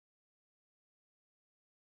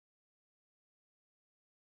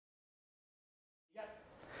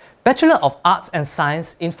Bachelor of Arts and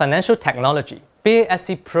Science in Financial Technology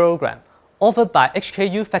BASc program offered by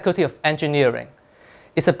HKU Faculty of Engineering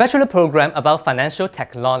is a bachelor program about financial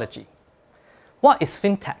technology. What is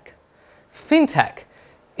FinTech? FinTech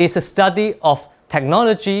is a study of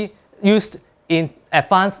technology used in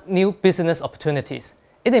advanced new business opportunities.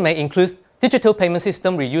 It may include digital payment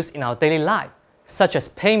systems we use in our daily life, such as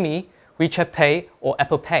PayMe, WeChat Pay, or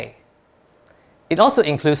Apple Pay. It also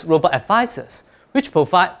includes robo-advisors, which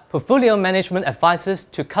provide portfolio management advices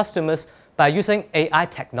to customers by using AI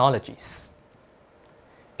technologies.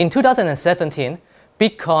 In 2017,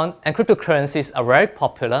 Bitcoin and cryptocurrencies are very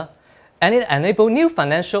popular, and it enables new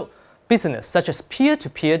financial business such as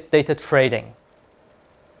peer-to-peer data trading.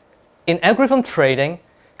 In algorithm trading,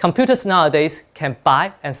 computers nowadays can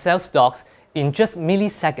buy and sell stocks in just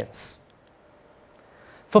milliseconds.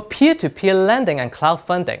 For peer-to-peer lending and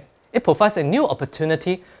crowdfunding, it provides a new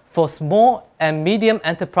opportunity for small and medium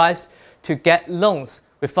enterprise to get loans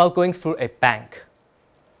without going through a bank.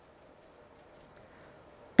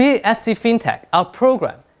 BASc FinTech, our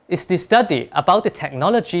program, is the study about the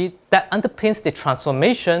technology that underpins the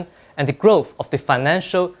transformation and the growth of the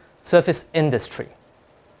financial service industry.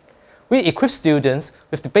 We equip students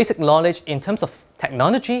with the basic knowledge in terms of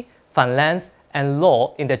technology, finance, and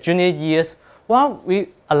law in their junior years, while we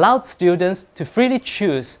allow students to freely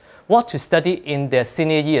choose what to study in their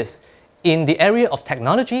senior years in the area of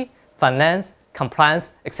technology, finance,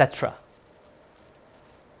 compliance, etc.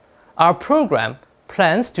 Our program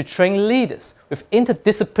plans to train leaders with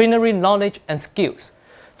interdisciplinary knowledge and skills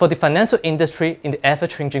for the financial industry in the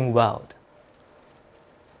ever-changing world.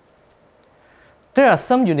 There are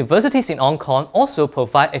some universities in Hong Kong also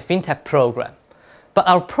provide a FinTech program, but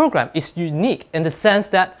our program is unique in the sense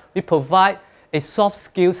that we provide a soft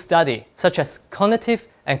skill study such as cognitive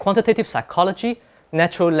and quantitative psychology,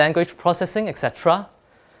 natural language processing, etc.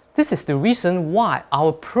 This is the reason why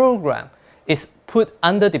our program is put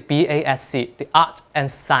under the BASc, the Art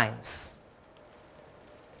and Science.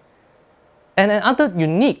 And another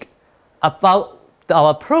unique about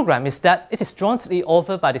our program is that it is jointly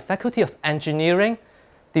offered by the Faculty of Engineering,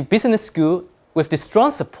 the Business School, with the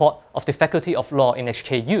strong support of the Faculty of Law in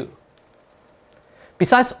HKU.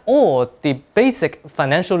 Besides all the basic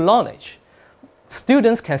financial knowledge,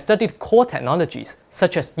 students can study the core technologies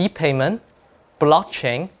such as e-payment,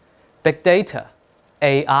 blockchain, big data,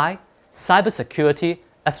 AI, cybersecurity,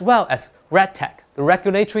 as well as RegTech, the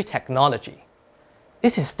regulatory technology.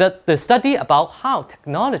 This is the study about how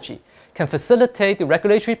technology can facilitate the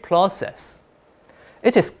regulatory process.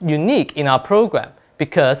 It is unique in our program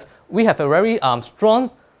because we have a very strong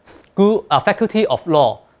faculty of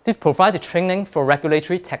law to provide the training for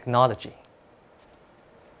regulatory technology.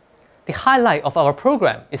 The highlight of our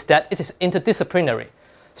program is that it is interdisciplinary.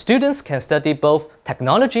 Students can study both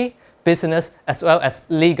technology, business, as well as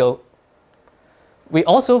legal. We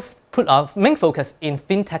also put our main focus in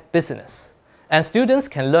FinTech business, and students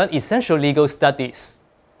can learn essential legal studies.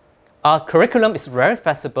 Our curriculum is very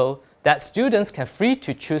flexible that students can free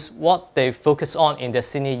to choose what they focus on in their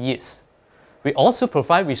senior years. We also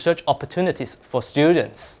provide research opportunities for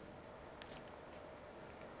students.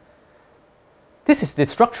 This is the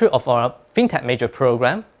structure of our FinTech major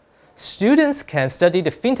program. Students can study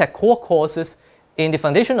the FinTech core courses in the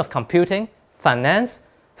Foundation of Computing, Finance,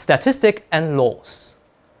 Statistics, and Laws.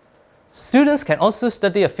 Students can also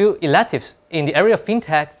study a few electives in the area of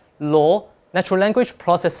FinTech, law, natural language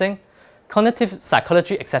processing, cognitive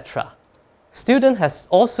psychology, etc. Students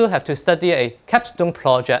also have to study a Capstone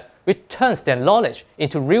Project which turns their knowledge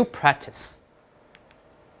into real practice.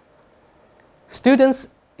 Students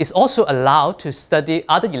is also allowed to study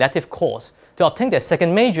other elective courses to obtain their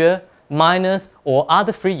second major, minors, or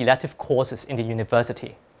other free elective courses in the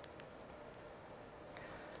university.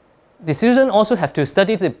 The students also have to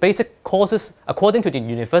study the basic courses according to the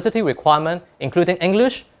university requirement, including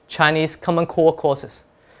English, Chinese, Common Core courses.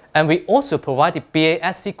 And we also provide the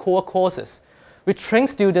BASc core courses, which train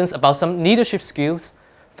students about some leadership skills,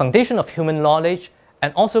 foundation of human knowledge,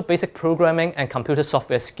 and also basic programming and computer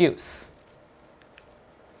software skills.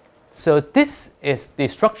 So this is the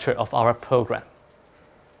structure of our program.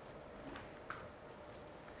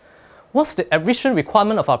 What's the admission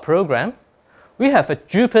requirement of our program? We have a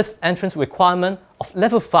JUPAS entrance requirement of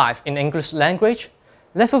level 5 in English language,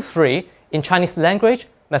 level 3 in Chinese language,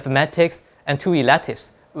 mathematics, and 2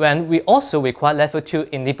 electives, when we also require level 2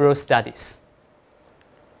 in liberal studies.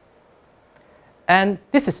 And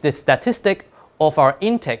this is the statistic of our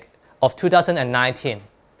intake of 2019.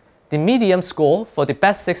 The median score for the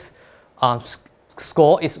BASc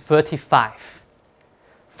score is 35.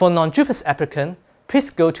 For non-JUPAS applicant,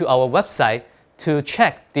 please go to our website to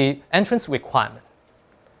check the entrance requirement.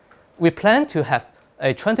 We plan to have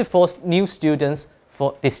 24 new students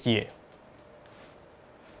for this year.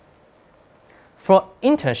 For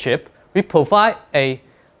internship, we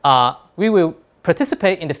will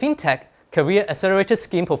participate in the FinTech Career Accelerator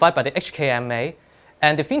Scheme provided by the HKMA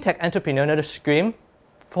and the FinTech Entrepreneurial Scheme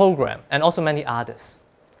program, and also many others.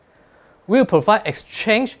 We will provide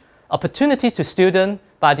exchange opportunities to students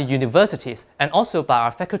by the universities and also by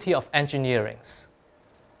our Faculty of Engineering.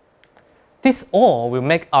 This all will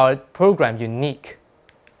make our program unique.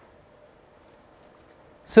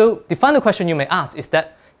 So the final question you may ask is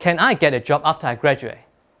that, can I get a job after I graduate?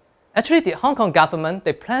 Actually, the Hong Kong government,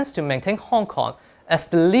 they plans to maintain Hong Kong as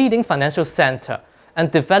the leading financial center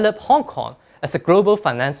and develop Hong Kong as a global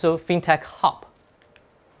financial fintech hub.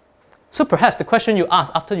 So perhaps the question you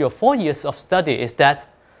ask after your 4 years of study is that,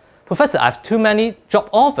 Professor, I have too many job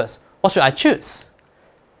offers. What should I choose?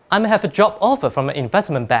 I may have a job offer from an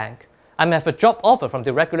investment bank. I may have a job offer from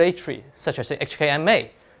the regulatory, such as the HKMA.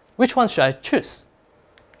 Which one should I choose?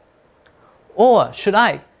 Or should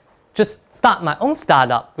I just start my own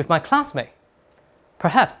startup with my classmate?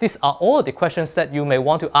 Perhaps these are all the questions that you may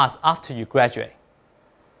want to ask after you graduate.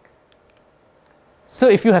 So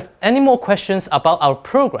if you have any more questions about our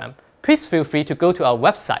program, please feel free to go to our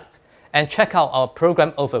website and check out our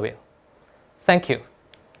program overview. Thank you.